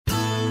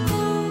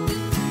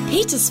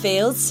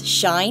Petersfield's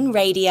Shine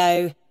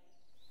Radio.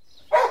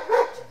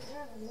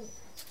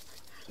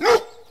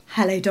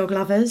 Hello dog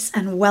lovers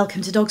and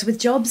welcome to Dogs with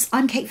Jobs.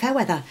 I'm Kate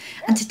Fairweather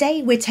and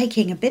today we're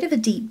taking a bit of a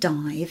deep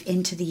dive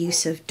into the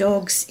use of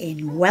dogs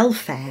in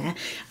welfare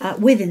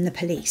within the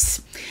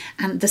police.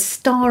 And the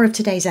star of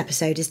today's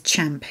episode is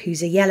Champ,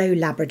 who's a yellow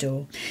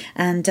Labrador.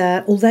 And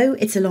although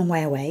it's a long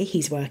way away,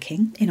 he's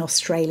working in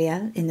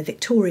Australia in the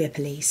Victoria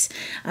Police.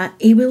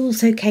 He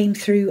also came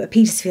through a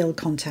Petersfield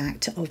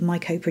contact of my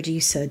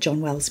co-producer John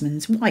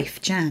Welsman's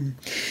wife, Jan.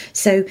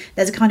 So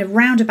there's a kind of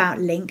roundabout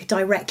link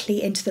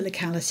directly into the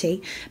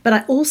locality. But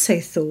I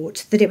also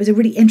thought that it was a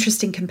really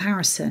interesting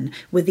comparison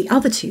with the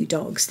other two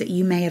dogs that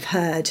you may have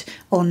heard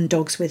on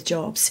Dogs with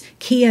Jobs.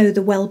 Keo,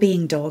 the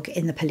wellbeing dog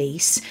in the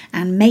police,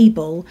 and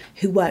Mabel,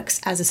 who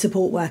works as a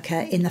support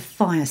worker in the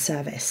fire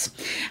service.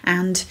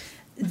 And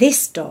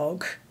this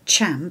dog,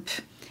 Champ,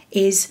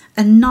 is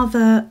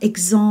another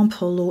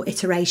example or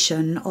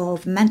iteration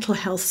of mental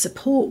health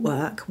support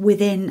work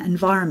within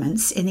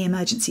environments in the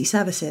emergency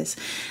services.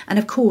 And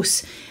of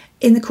course,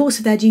 in the course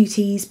of their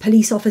duties,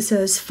 police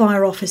officers,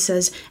 fire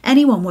officers,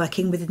 anyone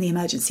working within the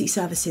emergency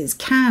services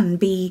can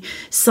be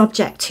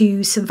subject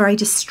to some very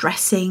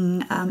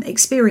distressing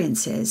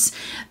experiences.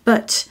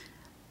 But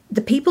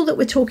the people that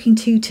we're talking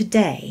to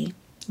today,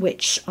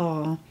 which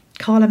are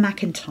Carla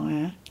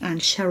McIntyre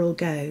and Cheryl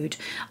Goad,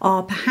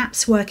 are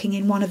perhaps working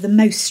in one of the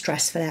most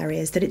stressful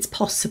areas that it's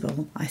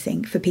possible, I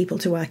think, for people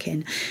to work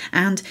in.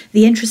 And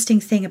the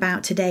interesting thing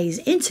about today's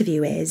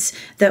interview is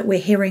that we're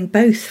hearing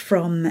both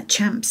from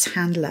Champ's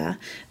handler,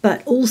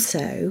 but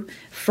also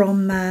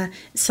from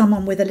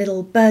someone with a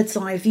little bird's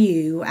eye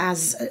view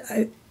as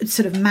a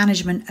sort of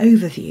management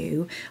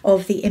overview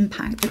of the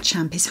impact that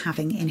Champ is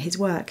having in his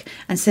work.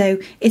 And so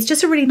it's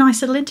just a really nice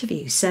little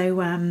interview.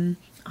 So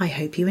I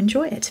hope you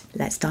enjoy it.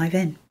 Let's dive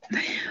in.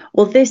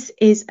 Well, this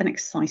is an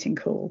exciting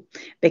call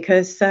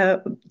because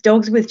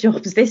Dogs with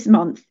Jobs this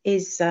month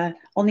is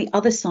on the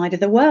other side of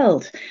the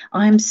world.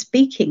 I'm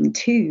speaking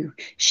to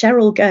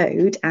Cheryl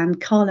Goad and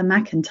Carla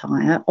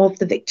McIntyre of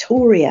the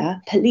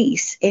Victoria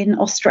Police in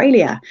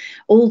Australia,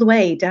 all the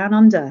way down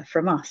under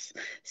from us.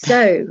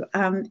 So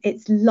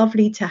it's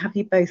lovely to have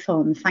you both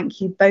on. Thank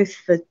you both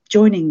for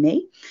joining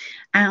me.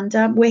 And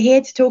we're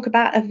here to talk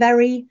about a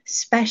very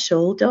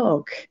special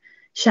dog.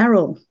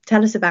 Cheryl,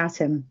 tell us about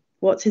him.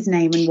 What's his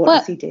name and what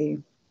does he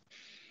do?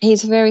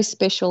 He's a very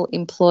special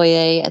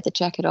employee at the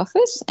Jacket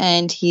office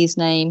and his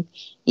name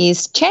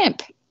is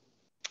Champ.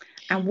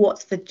 And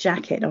what's the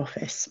Jacket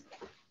office?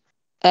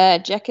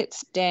 Jacket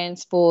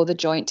stands for the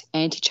Joint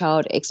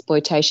Anti-Child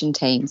Exploitation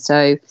Team.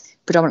 So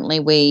predominantly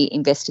we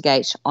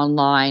investigate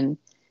online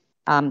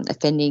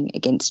offending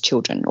against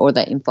children or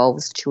that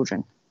involves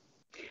children.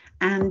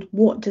 And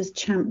what does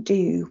Champ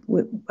do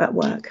at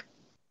work?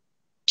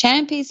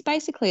 Champ is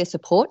basically a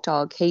support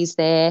dog. He's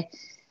there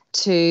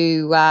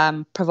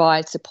to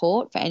provide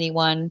support for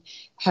anyone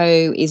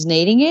who is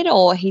needing it,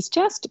 or he's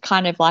just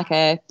kind of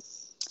like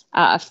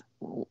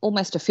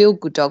almost a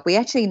feel-good dog. We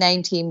actually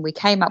named him, we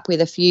came up with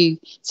a few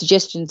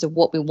suggestions of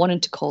what we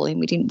wanted to call him.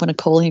 We didn't want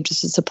to call him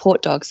just a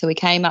support dog, so we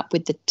came up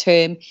with the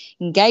term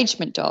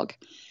engagement dog.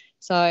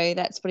 So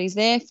that's what he's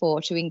there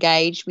for, to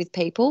engage with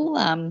people,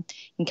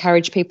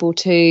 encourage people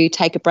to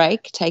take a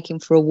break, take him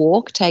for a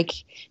walk,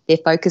 take their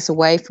focus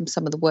away from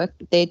some of the work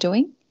that they're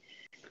doing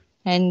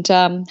and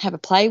have a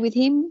play with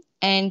him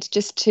and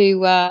just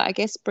to, I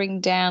guess, bring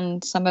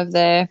down some of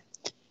the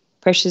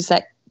pressures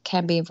that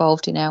can be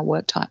involved in our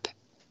work type.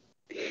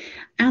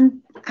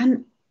 And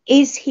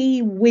is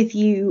he with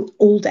you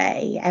all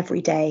day,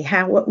 every day?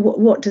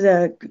 What does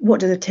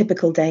a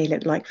typical day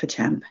look like for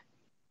Champ?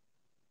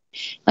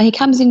 Well, he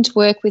comes into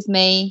work with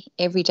me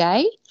every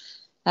day.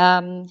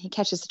 He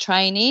catches the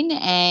train in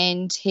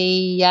and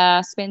he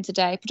spends the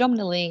day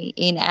predominantly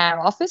in our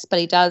office, but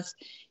he does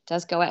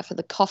go out for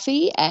the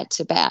coffee at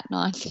about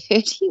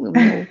 9:30 when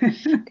we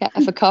all go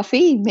out for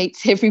coffee. He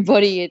meets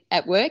everybody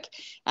at work.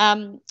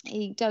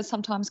 He does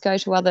sometimes go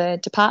to other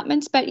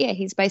departments, but, yeah,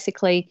 he's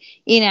basically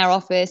in our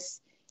office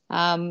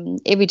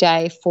every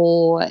day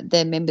for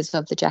the members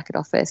of the Jacket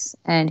office,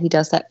 and he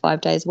does that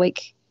 5 days a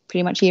week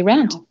pretty much year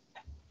round. Wow.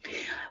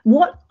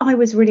 What I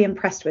was really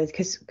impressed with,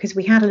 because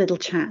we had a little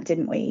chat,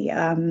 didn't we,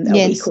 a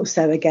week or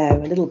so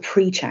ago, a little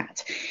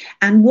pre-chat.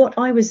 And what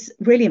I was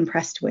really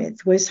impressed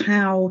with was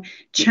how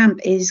Champ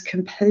is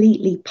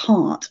completely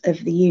part of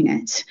the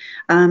unit.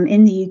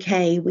 In the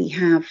UK, we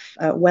have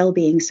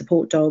wellbeing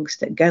support dogs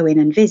that go in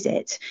and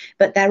visit,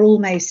 but they're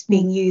almost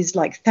being used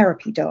like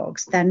therapy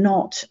dogs. They're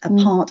not a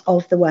part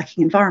of the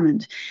working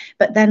environment.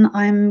 But then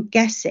I'm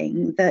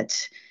guessing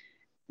that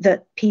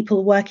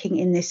people working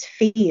in this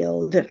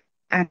field of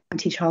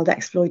anti-child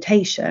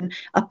exploitation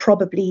are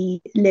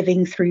probably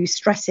living through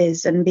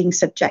stresses and being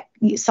subject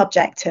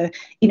to,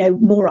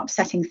 more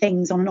upsetting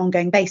things on an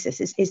ongoing basis.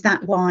 Is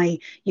that why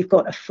you've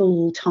got a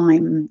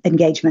full-time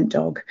engagement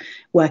dog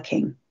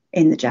working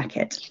in the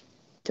Jacket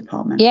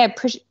department? Yeah,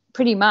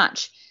 pretty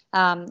much.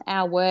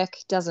 Our work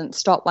doesn't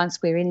stop once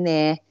we're in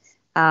there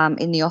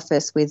in the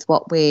office with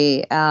what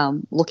we're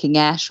looking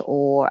at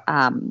or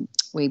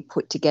we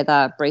put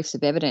together briefs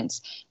of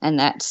evidence, and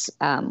that's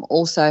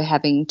also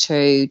having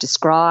to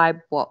describe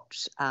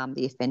what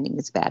the offending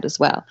is about as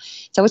well.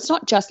 So it's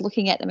not just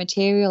looking at the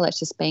material, it's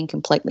just being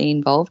completely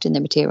involved in the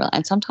material.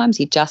 And sometimes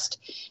you just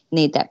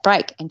need that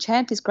break. And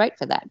Champ is great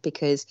for that,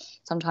 because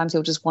sometimes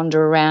he'll just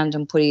wander around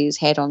and put his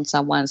head on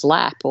someone's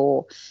lap,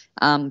 or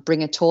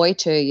bring a toy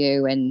to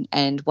you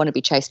and want to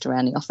be chased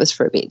around the office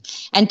for a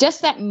bit. And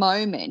just that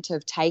moment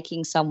of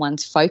taking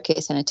someone's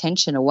focus and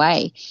attention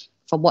away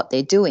from what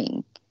they're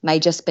doing may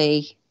just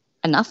be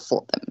enough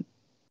for them,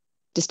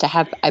 just to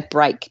have a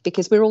break,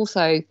 because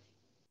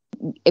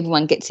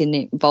everyone gets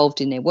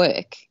involved in their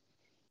work.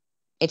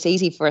 It's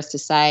easy for us to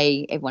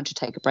say everyone should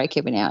take a break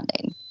every now and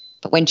then,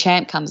 but when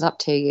Champ comes up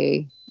to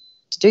you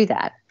to do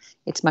that,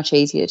 it's much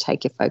easier to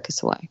take your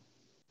focus away.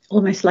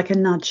 Almost like a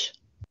nudge.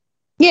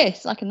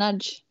 Yes, like a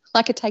nudge,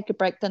 like a take a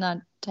break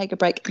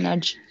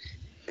nudge.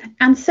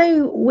 And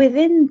so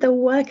within the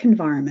work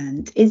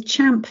environment, is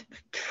Champ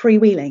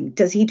freewheeling?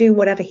 Does he do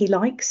whatever he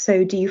likes?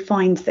 So do you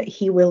find that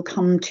he will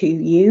come to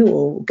you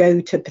or go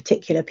to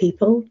particular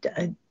people?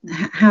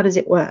 How does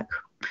it work?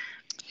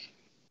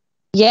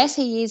 Yes,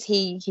 he is.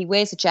 He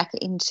wears a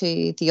jacket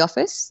into the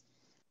office.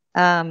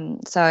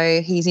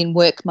 So he's in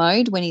work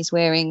mode when he's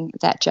wearing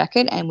that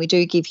jacket, and we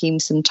do give him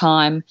some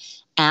time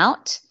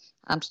out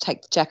to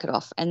take the jacket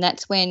off. And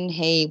that's when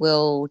he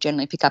will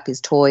generally pick up his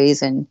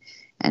toys and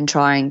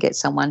try and get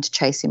someone to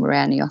chase him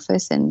around the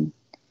office. And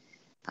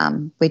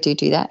we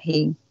do that.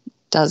 He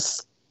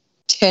does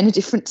turn a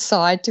different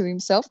side to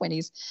himself when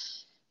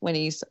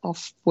he's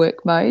off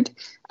work mode.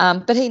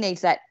 But he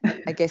needs that,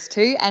 I guess,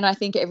 too. And I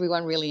think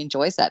everyone really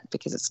enjoys that,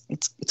 because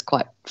it's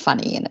quite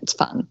funny and it's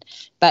fun.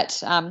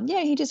 But,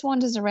 he just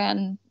wanders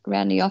around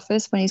the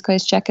office when he's got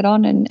his jacket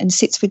on and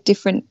sits with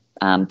different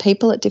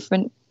people at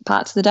different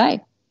parts of the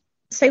day.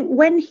 So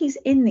when he's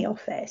in the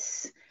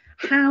office,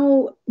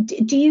 how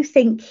do you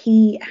think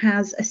he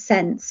has a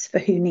sense for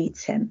who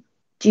needs him?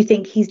 Do you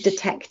think he's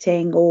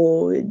detecting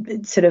or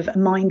sort of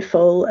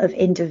mindful of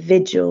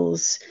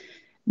individuals'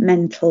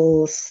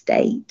 mental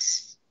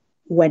state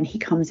when he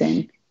comes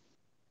in?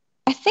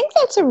 I think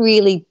that's a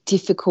really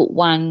difficult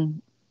one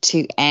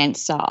to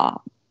answer,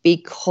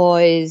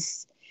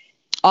 because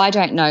I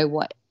don't know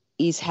what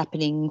is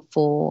happening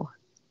for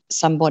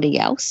somebody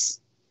else.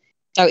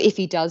 So if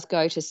he does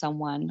go to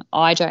someone,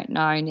 I don't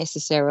know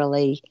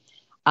necessarily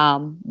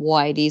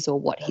why it is or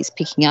what he's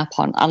picking up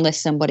on, unless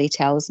somebody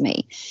tells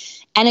me.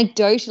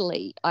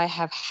 Anecdotally, I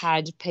have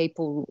had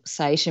people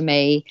say to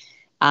me,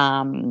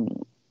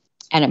 and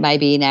it may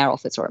be in our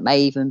office or it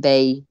may even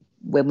be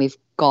when we've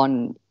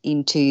gone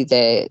into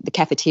the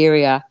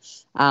cafeteria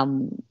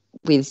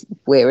with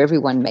where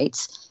everyone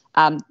meets,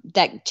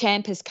 that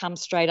Champ has come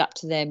straight up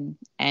to them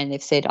and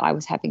they've said, I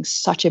was having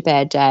such a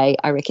bad day.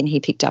 I reckon he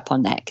picked up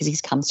on that because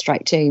he's come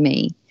straight to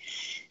me.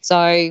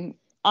 So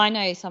I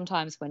know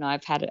sometimes when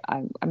I've had it,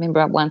 I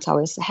remember once I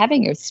was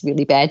having a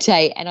really bad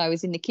day and I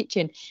was in the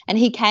kitchen and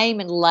he came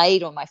and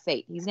laid on my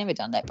feet. He's never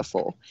done that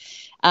before.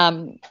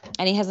 And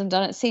he hasn't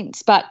done it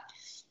since. But,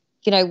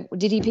 you know,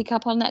 did he pick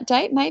up on that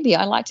date? Maybe.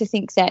 I like to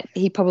think that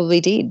he probably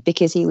did,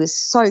 because he was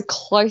so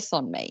close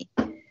on me.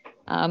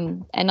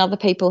 And other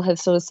people have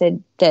sort of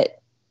said that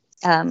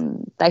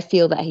they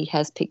feel that he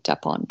has picked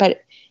up on.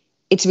 But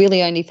it's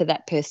really only for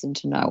that person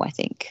to know, I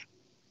think.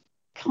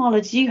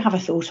 Carla, do you have a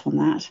thought on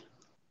that?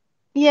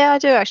 Yeah, I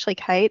do actually,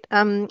 Kate.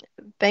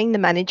 Being the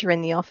manager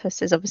in the office,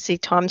 there's obviously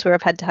times where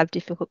I've had to have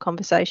difficult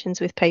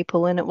conversations with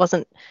people, and it was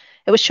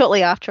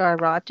shortly after I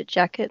arrived at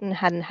Jacket and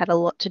hadn't had a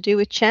lot to do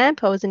with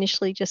Champ. I was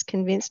initially just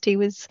convinced he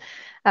was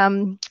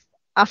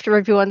after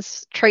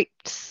everyone's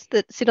treats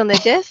that sit on their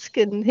desk,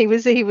 and he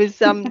was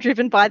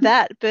driven by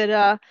that. But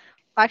I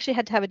actually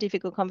had to have a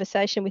difficult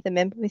conversation with a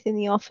member within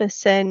the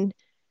office, and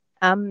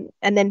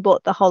then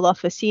brought the whole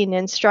office in,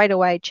 and straight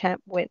away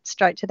Champ went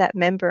straight to that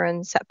member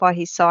and sat by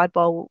his side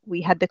while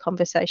we had the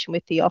conversation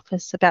with the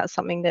office about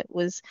something that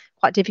was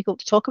quite difficult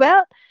to talk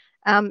about.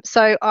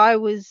 So I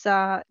was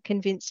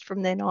convinced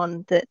from then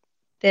on that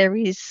there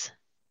is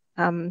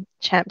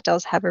Champ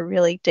does have a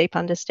really deep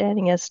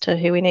understanding as to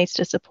who he needs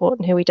to support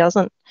and who he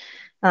doesn't.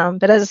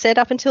 But as I said,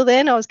 up until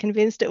then, I was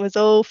convinced it was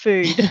all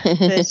food.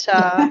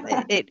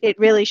 But it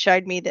really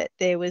showed me that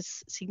there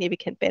was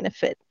significant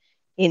benefit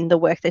in the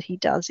work that he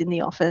does in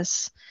the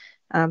office,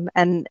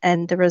 and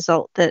the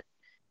result that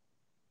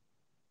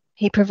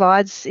he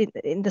provides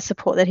in the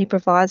support that he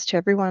provides to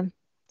everyone.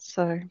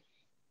 So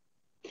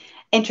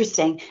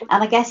interesting.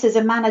 And I guess as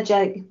a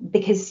manager,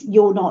 because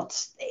you're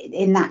not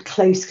in that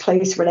close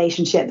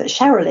relationship that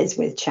Cheryl is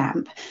with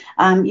Champ,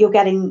 you're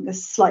getting a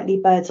slightly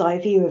bird's eye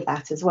view of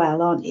that as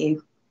well, aren't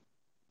you?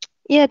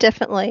 Yeah,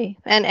 definitely.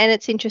 And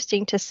it's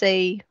interesting to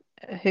see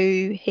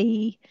who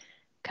he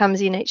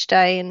comes in each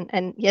day,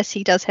 and yes,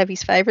 he does have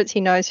his favourites.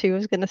 He knows who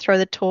is going to throw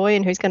the toy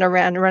and who's going to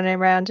run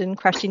around and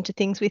crash into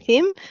things with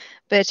him.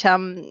 But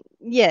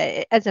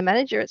as a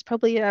manager, it's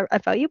probably a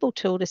valuable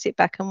tool to sit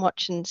back and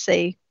watch and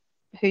see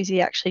who's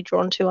he actually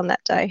drawn to on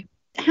that day.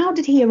 How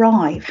did he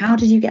arrive? How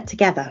did you get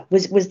together?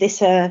 Was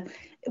this a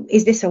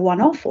is this a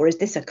one-off, or is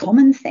this a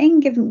common thing?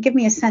 Give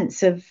me a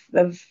sense of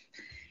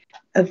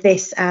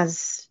this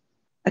as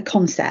a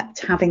concept,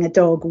 having a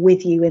dog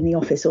with you in the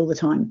office all the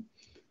time.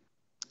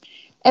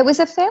 It was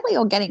a fairly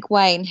organic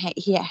way in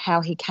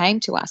how he came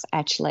to us,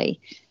 actually.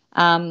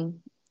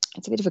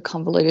 It's a bit of a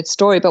convoluted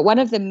story, but one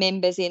of the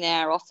members in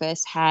our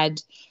office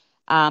had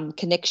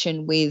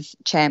connection with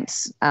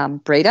Champ's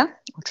breeder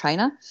or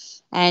trainer,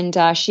 and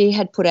she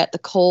had put out the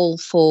call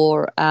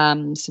for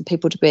some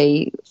people to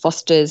be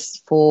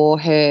fosters for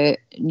her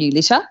new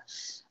litter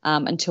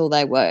until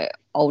they were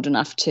old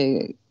enough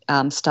to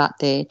start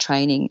their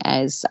training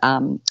as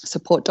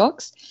support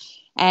dogs.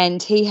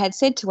 And he had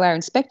said to our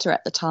inspector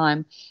at the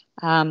time,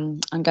 I'm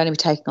going to be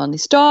taking on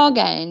this dog,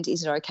 and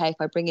is it okay if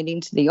I bring it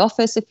into the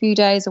office a few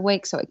days a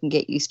week so it can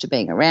get used to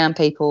being around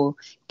people,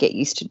 get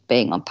used to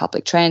being on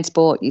public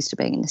transport, used to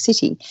being in the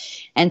city?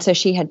 And so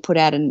she had put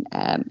out an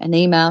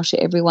email to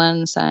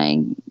everyone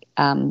saying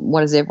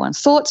what is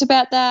everyone's thoughts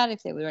about that,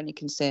 if there were any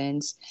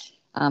concerns,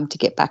 to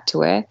get back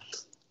to her.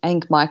 I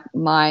think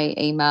my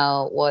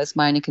email was,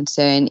 my only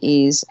concern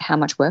is how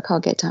much work I'll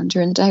get done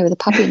during the day with a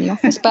puppy in the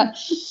office. But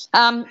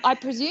I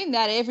presume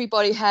that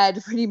everybody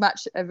had pretty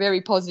much a very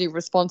positive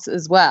response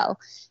as well.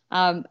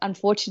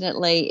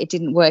 Unfortunately, it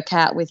didn't work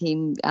out with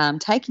him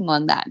taking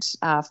on that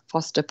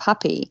foster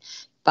puppy.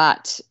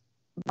 But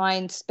my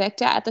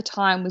inspector at the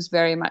time was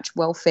very much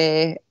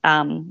welfare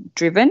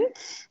driven.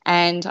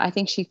 And I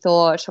think she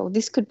thought, oh,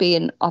 this could be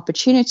an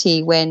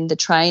opportunity when the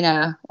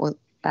trainer or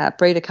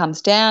breeder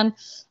comes down.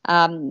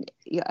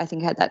 I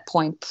think at that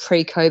point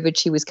pre-COVID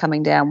she was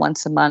coming down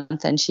once a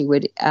month, and she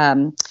would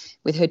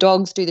with her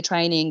dogs do the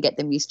training, get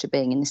them used to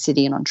being in the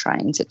city and on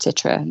trains,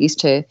 etc., used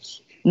to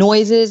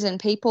noises and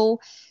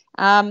people.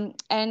 And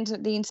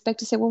the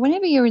inspector said, well,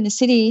 whenever you're in the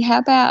city, how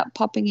about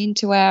popping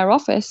into our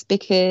office,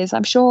 because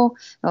I'm sure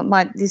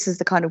this is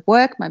the kind of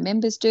work my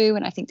members do,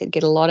 and I think they'd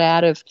get a lot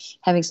out of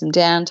having some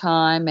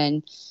downtime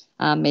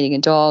and meeting a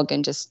dog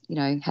and just,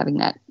 having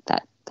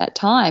that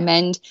time.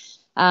 And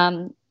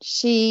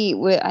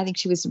I think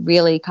she was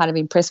really kind of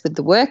impressed with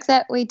the work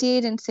that we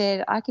did and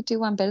said, I could do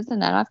one better than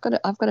that. I've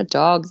got a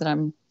dog that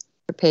I'm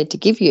prepared to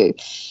give you.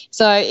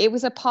 So it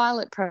was a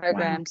pilot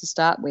program to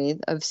start with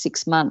of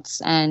 6 months,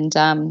 and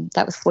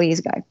that was 4 years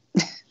ago.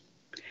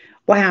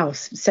 Wow.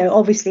 So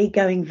obviously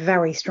going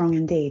very strong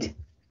indeed.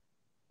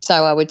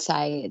 So I would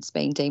say it's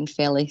been deemed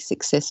fairly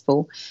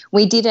successful.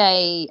 We did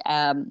a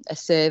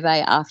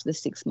survey after the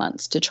 6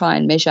 months to try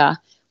and measure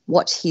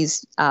what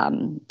his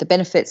the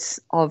benefits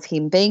of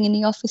him being in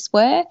the office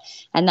were,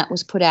 and that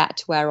was put out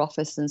to our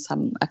office and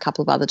a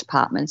couple of other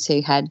departments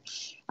who had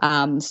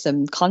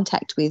some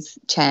contact with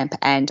Champ,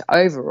 and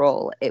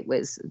overall it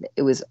was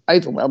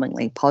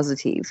overwhelmingly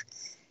positive.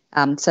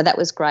 So that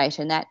was great,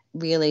 and that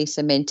really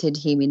cemented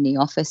him in the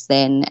office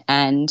then.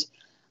 And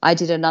I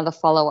did another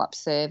follow-up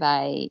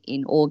survey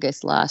in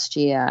August last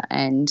year,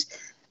 and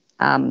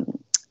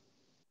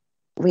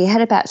we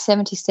had about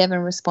 77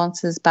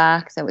 responses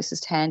back that was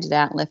just handed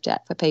out and left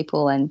out for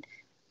people, and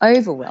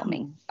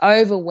overwhelming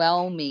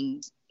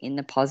in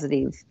the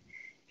positive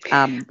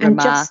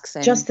remarks.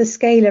 And just the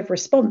scale of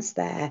response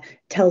there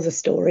tells a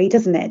story,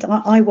 doesn't it?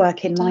 I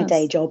work in my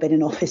day job in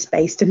an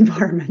office-based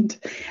environment,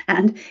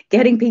 and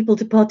getting people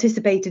to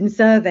participate in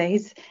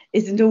surveys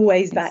isn't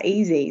always that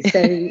easy. So,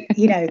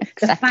 exactly.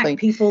 The fact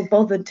people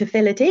bothered to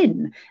fill it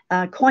in,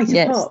 quite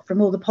apart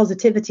from all the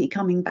positivity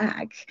coming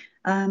back,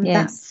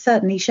 that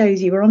certainly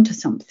shows you were onto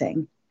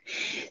something.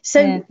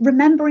 So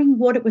remembering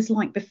what it was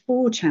like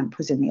before Champ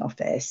was in the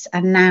office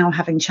and now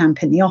having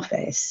Champ in the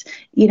office,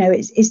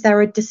 is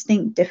there a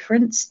distinct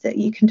difference that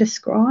you can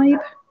describe?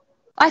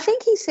 I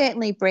think he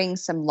certainly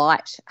brings some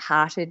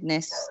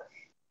light-heartedness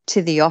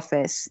to the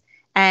office,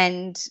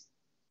 and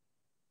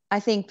I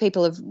think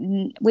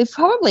we've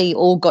probably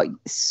all got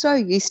so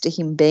used to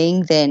him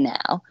being there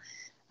now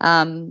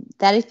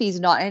that if he's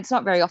not, and it's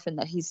not very often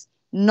that he's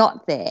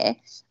not there,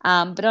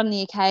 but on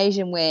the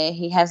occasion where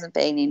he hasn't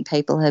been in,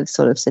 people have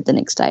sort of said the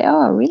next day,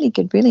 oh, I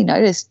really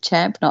noticed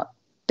Champ not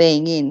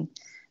being in.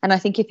 And I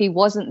think if he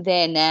wasn't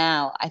there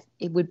now,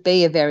 it would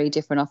be a very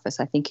different office.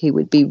 I think he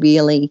would be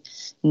really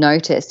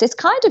noticed. It's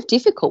kind of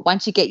difficult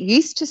once you get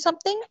used to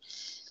something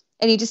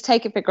and you just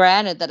take it for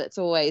granted that it's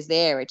always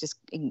there. It just,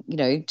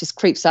 just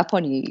creeps up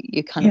on you.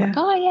 You're kind of like,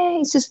 oh, yeah,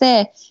 he's just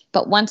there.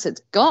 But once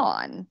it's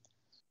gone,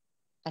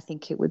 I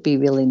think it would be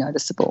really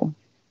noticeable.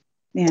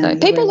 Yeah, so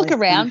people look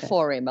around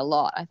for him a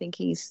lot. I think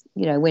he's,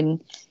 when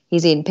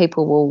he's in,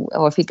 people will,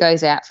 or if he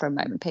goes out for a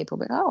moment, people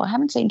will be, oh, I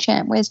haven't seen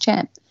Champ. Where's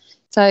Champ?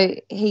 So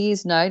he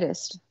is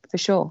noticed for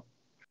sure.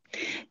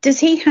 Does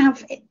he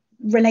have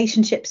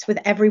relationships with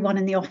everyone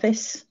in the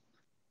office?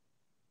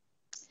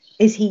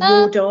 Is he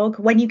your dog?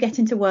 When you get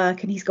into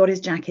work and he's got his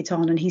jacket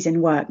on and he's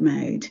in work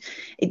mode,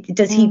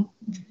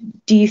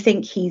 do you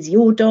think he's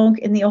your dog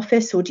in the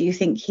office, or do you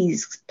think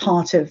he's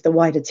part of the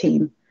wider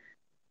team?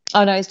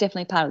 Oh, no, he's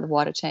definitely part of the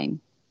wider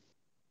team.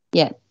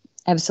 Yeah,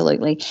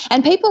 absolutely.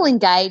 And people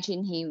engage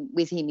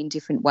with him in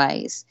different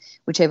ways,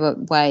 whichever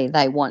way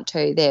they want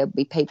to. There'll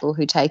be people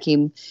who take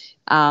him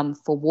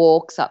for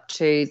walks up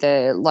to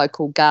the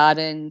local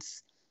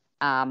gardens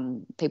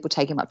People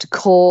take him up to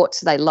court.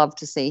 They love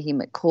to see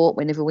him at court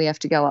whenever we have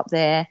to go up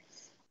there.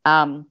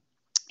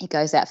 He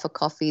goes out for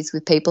coffees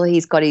with people.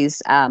 He's got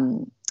his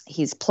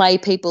play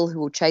people who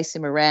will chase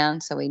him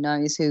around, so he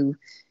knows who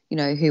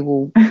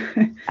will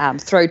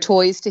throw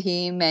toys to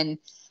him. And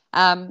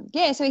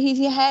so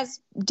he has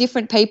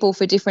different people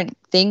for different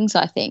things,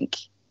 I think.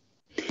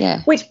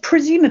 Yeah. Which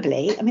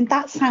presumably, I mean,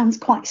 that sounds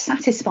quite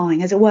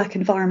satisfying as a work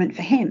environment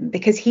for him,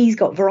 because he's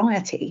got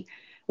variety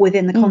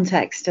within the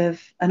context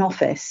of an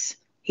office.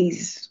 He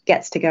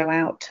gets to go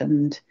out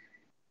and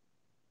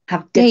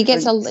have different...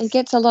 he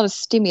gets a lot of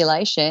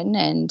stimulation,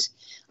 and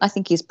I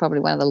think he's probably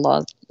one of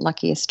the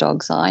luckiest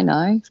dogs I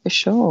know, for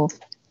sure.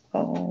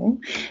 Oh,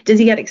 does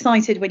he get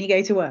excited when you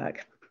go to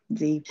work? Is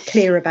he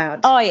clear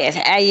about... Oh,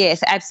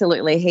 yes,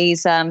 absolutely.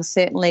 He's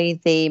certainly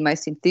the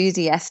most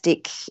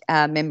enthusiastic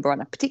member,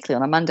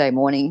 particularly on a Monday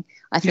morning.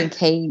 I think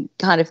he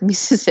kind of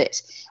misses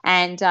it.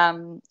 And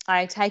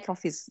I take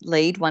off his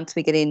lead once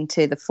we get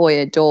into the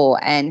foyer door,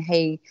 and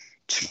he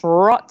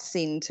trots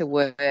into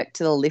work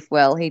to the lift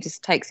well. He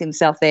just takes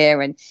himself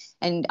there, and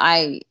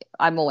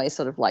I'm always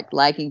sort of like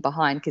lagging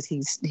behind because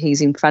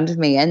he's in front of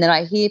me. And then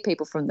I hear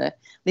people from the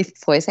lift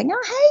foyer saying,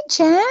 "Oh, hey,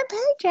 champ,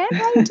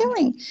 how are you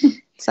doing?"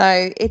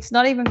 So it's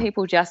not even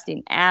people just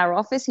in our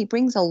office. He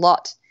brings a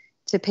lot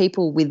to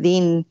people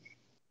within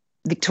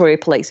Victoria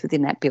Police,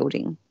 within that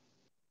building.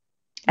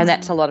 And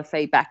that's a lot of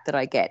feedback that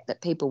I get,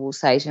 that people will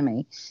say to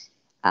me,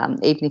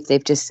 even if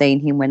they've just seen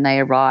him when they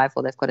arrive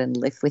or they've got in the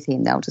lift with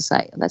him, they'll just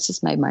say, "That's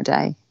just made my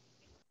day."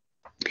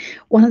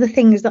 One of the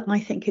things that I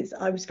think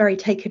I was very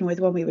taken with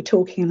when we were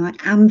talking, and I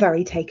am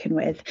very taken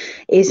with,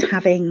 is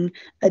having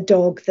a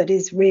dog that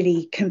is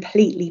really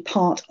completely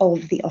part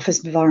of the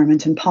office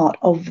environment and part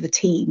of the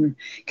team,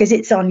 because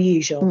it's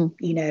unusual.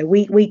 You know,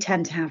 we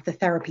tend to have the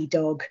therapy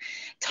dog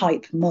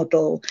type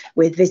model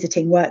with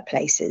visiting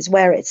workplaces,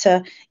 where it's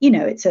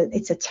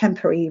a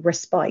temporary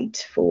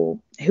respite for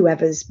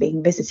whoever's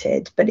being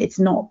visited, but it's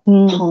not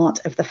part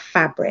of the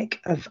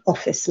fabric of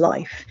office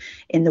life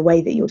in the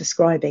way that you're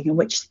describing, and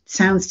which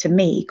sounds to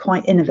me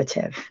quite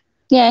innovative.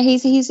 Yeah,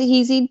 he's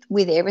in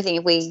with everything.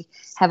 If we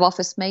have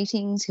office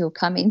meetings, he'll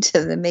come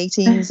into the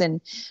meetings,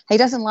 and he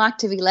doesn't like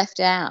to be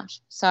left out.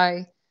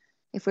 So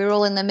if we're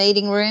all in the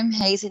meeting room,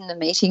 he's in the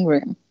meeting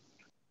room.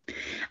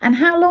 And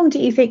how long do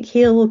you think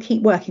he'll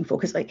keep working for?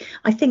 Because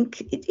I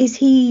think, is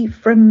he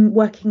from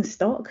working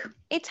stock?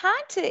 It's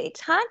hard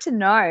to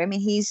know. I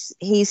mean, he's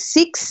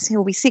 6.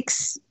 He'll be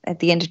 6 at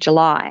the end of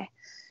July.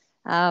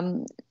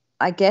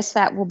 I guess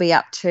that will be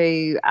up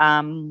to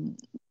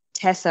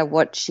Tessa,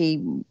 what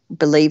she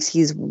believes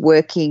his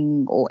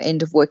working or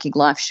end of working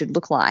life should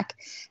look like.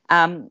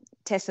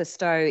 Tessa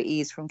Stowe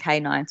is from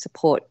K9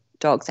 Support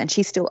Dogs, and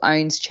she still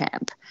owns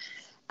Champ.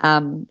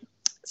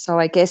 So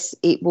I guess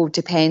it will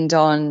depend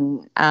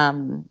on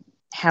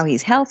how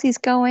his health is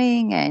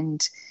going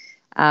and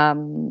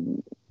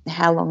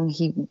how long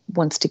he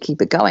wants to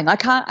keep it going. I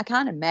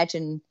can't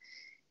imagine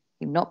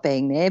him not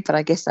being there, but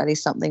I guess that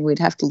is something we'd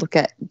have to look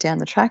at down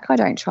the track. I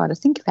don't try to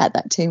think about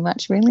that too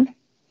much, really.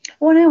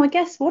 Well, no, I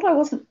guess what I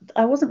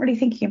wasn't really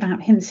thinking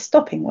about him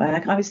stopping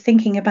work. I was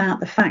thinking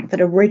about the fact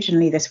that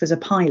originally this was a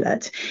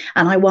pilot,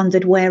 and I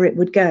wondered where it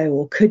would go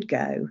or could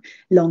go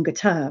longer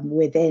term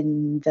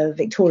within the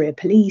Victoria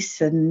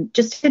Police and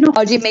just in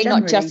offices. Oh, do you mean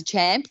generally. Not just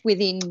Champ,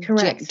 within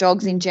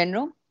dogs in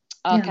general?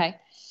 Okay.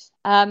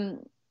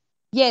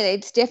 Yeah,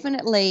 it's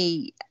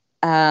definitely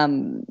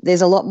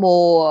there's a lot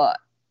more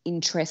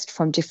interest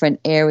from different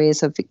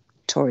areas of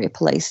Victoria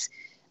Police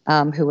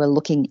who are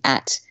looking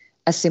at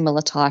a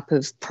similar type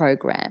of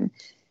program.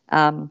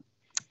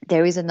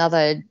 There is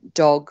another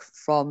dog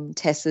from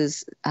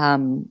Tessa's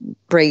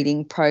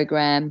breeding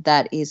program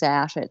that is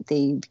out at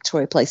the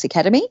Victoria Police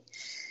Academy,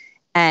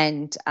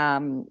 and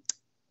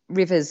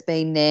River's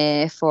been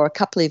there for a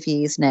couple of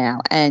years now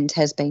and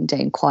has been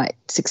doing quite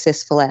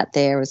successful out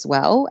there as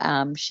well.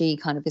 She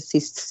kind of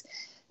assists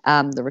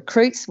the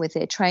recruits with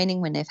their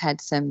training when they've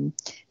had some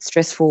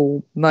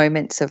stressful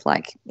moments of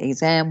like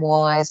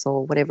exam-wise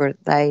or whatever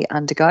they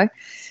undergo.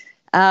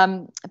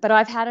 But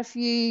I've had a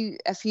few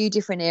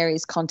different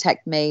areas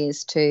contact me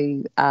as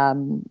to,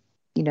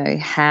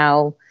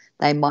 how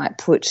they might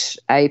put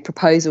a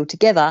proposal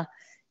together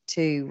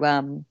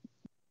to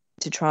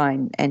try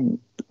and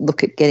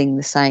look at getting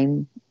the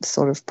same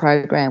sort of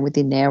program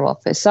within their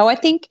office. So I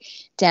think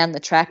down the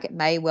track it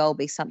may well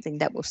be something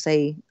that we'll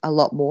see a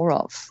lot more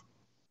of.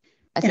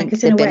 I think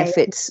the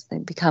benefits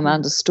become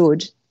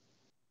understood.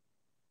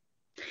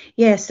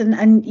 Yes,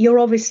 and you're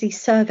obviously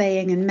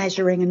surveying and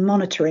measuring and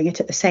monitoring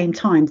it at the same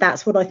time.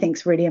 That's what I think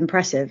is really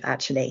impressive,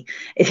 actually.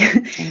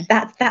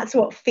 That's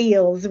what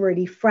feels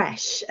really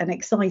fresh and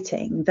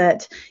exciting,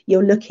 that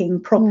you're looking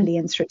properly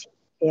and strategically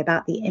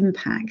about the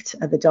impact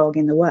of a dog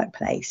in the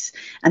workplace.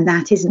 And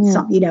that isn't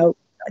something,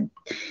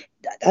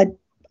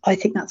 I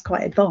think that's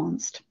quite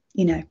advanced,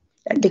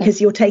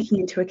 because you're taking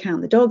into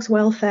account the dog's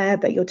welfare,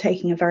 but you're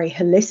taking a very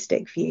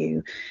holistic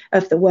view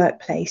of the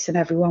workplace and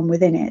everyone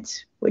within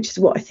it, which is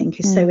what I think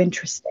is so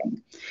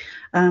interesting.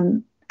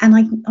 And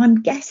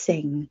I'm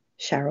guessing,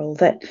 Cheryl,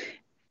 that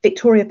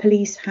Victoria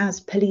Police has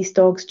police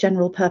dogs,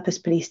 general purpose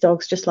police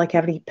dogs, just like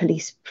every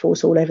police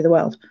force all over the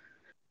world?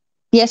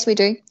 Yes, we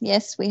do.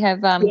 Yes, we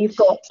have you've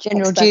got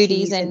general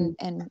duties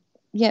and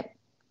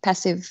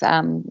passive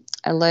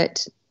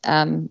alert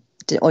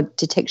or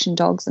detection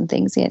dogs and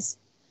things, yes.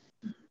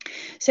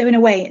 So in a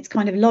way, it's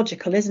kind of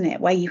logical, isn't it,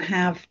 where you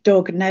have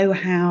dog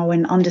know-how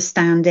and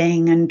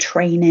understanding and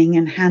training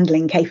and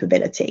handling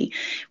capability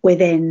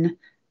within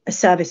a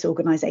service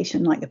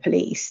organisation like the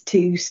police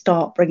to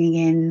start bringing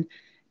in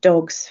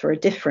dogs for a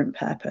different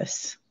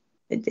purpose.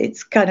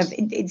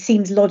 It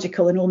seems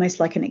logical and almost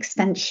like an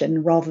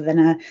extension rather than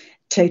a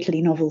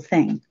totally novel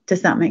thing.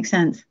 Does that make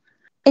sense?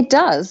 It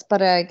does,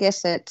 but I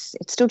guess it's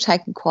still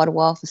taken quite a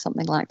while for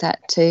something like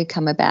that to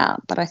come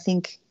about. But I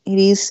think it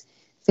is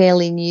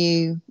fairly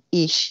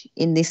new-ish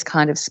in this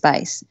kind of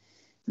space.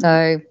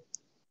 So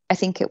I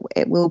think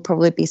it will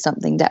probably be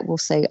something that we'll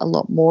see a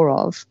lot more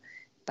of.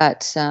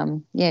 But,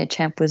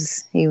 Champ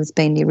was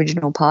being the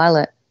original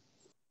pilot.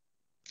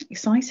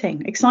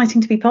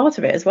 Exciting to be part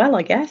of it as well,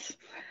 I guess.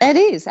 It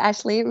is,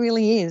 actually. It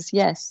really is,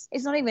 yes.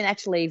 It's not even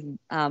actually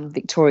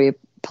Victoria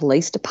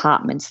Police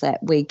Departments that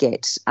we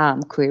get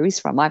queries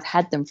from. I've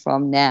had them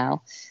from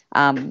now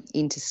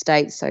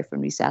interstate, so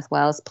from New South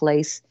Wales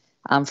Police,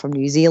 from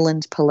New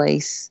Zealand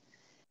Police,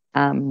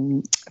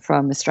 from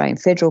Australian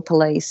Federal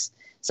Police.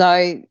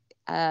 So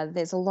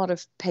there's a lot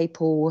of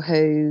people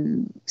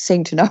who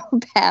seem to know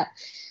about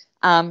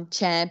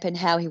Champ and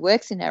how he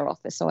works in our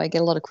office. So I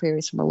get a lot of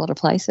queries from a lot of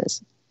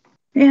places.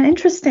 Yeah,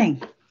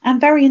 interesting and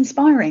very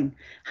inspiring.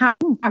 How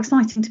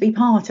exciting to be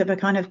part of a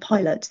kind of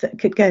pilot that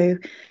could go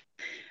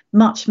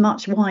much,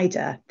 much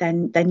wider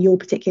than your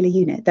particular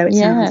unit, though it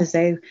sounds as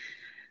though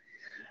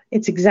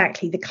it's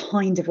exactly the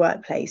kind of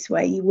workplace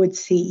where you would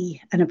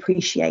see and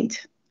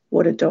appreciate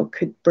what a dog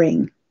could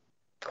bring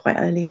quite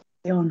early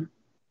on.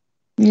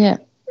 Yeah.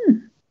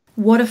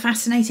 What a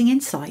fascinating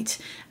insight,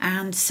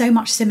 and so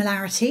much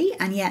similarity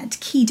and yet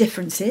key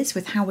differences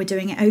with how we're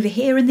doing it over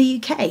here in the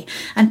UK.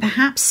 And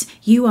perhaps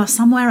you are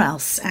somewhere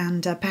else,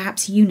 and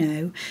perhaps you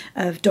know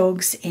of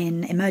dogs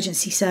in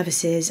emergency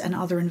services and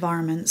other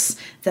environments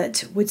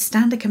that would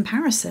stand a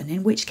comparison,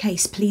 in which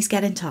case please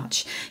get in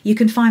touch. You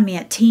can find me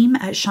at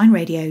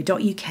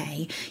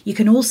team@shineradio.uk. You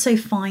can also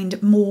find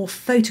more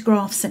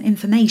photographs and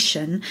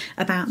information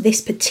about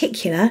this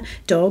particular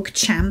dog,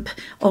 Champ,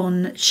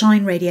 on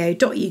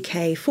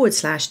shineradio.uk/dogs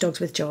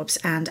with jobs.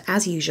 And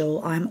as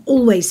usual, I'm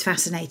always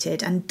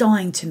fascinated and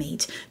dying to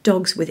meet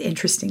dogs with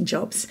interesting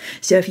jobs.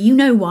 So if you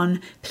know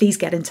one, please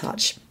get in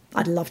touch.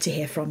 I'd love to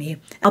hear from you.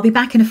 I'll be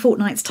back in a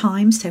fortnight's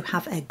time, so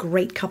have a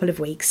great couple of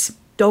weeks.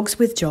 Dogs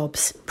with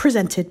Jobs,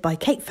 presented by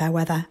Kate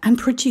Fairweather and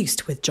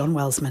produced with John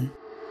Welsman.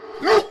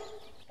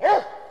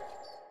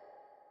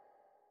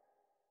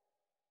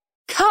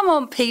 Come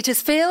on,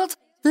 Petersfield,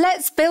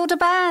 let's build a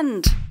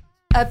band.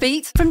 A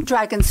beat from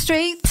Dragon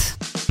Street,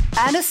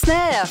 and a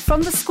snare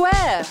from the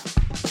Square,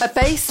 a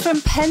bass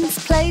from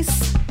Penn's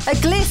Place, a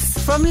gliss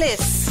from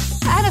Liss,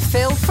 and a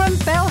fill from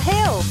Bell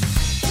Hill.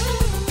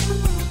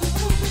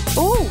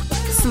 Ooh,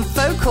 some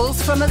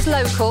vocals from us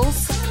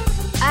locals,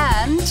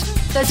 and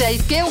the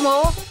Dave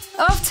Gilmore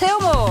of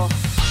Tilmore.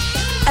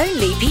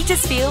 Only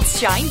Petersfield's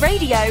Shine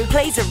Radio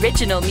plays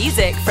original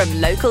music from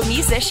local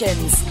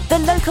musicians. The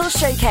Local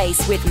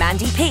Showcase with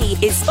Mandy P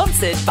is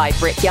sponsored by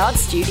Brickyard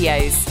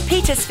Studios,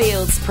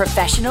 Petersfield's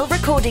professional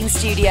recording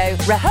studio,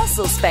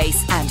 rehearsal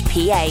space and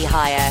PA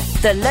hire.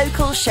 The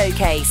Local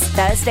Showcase,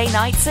 Thursday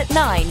nights at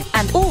 9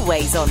 and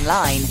always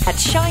online at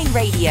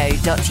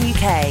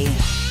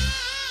shineradio.uk.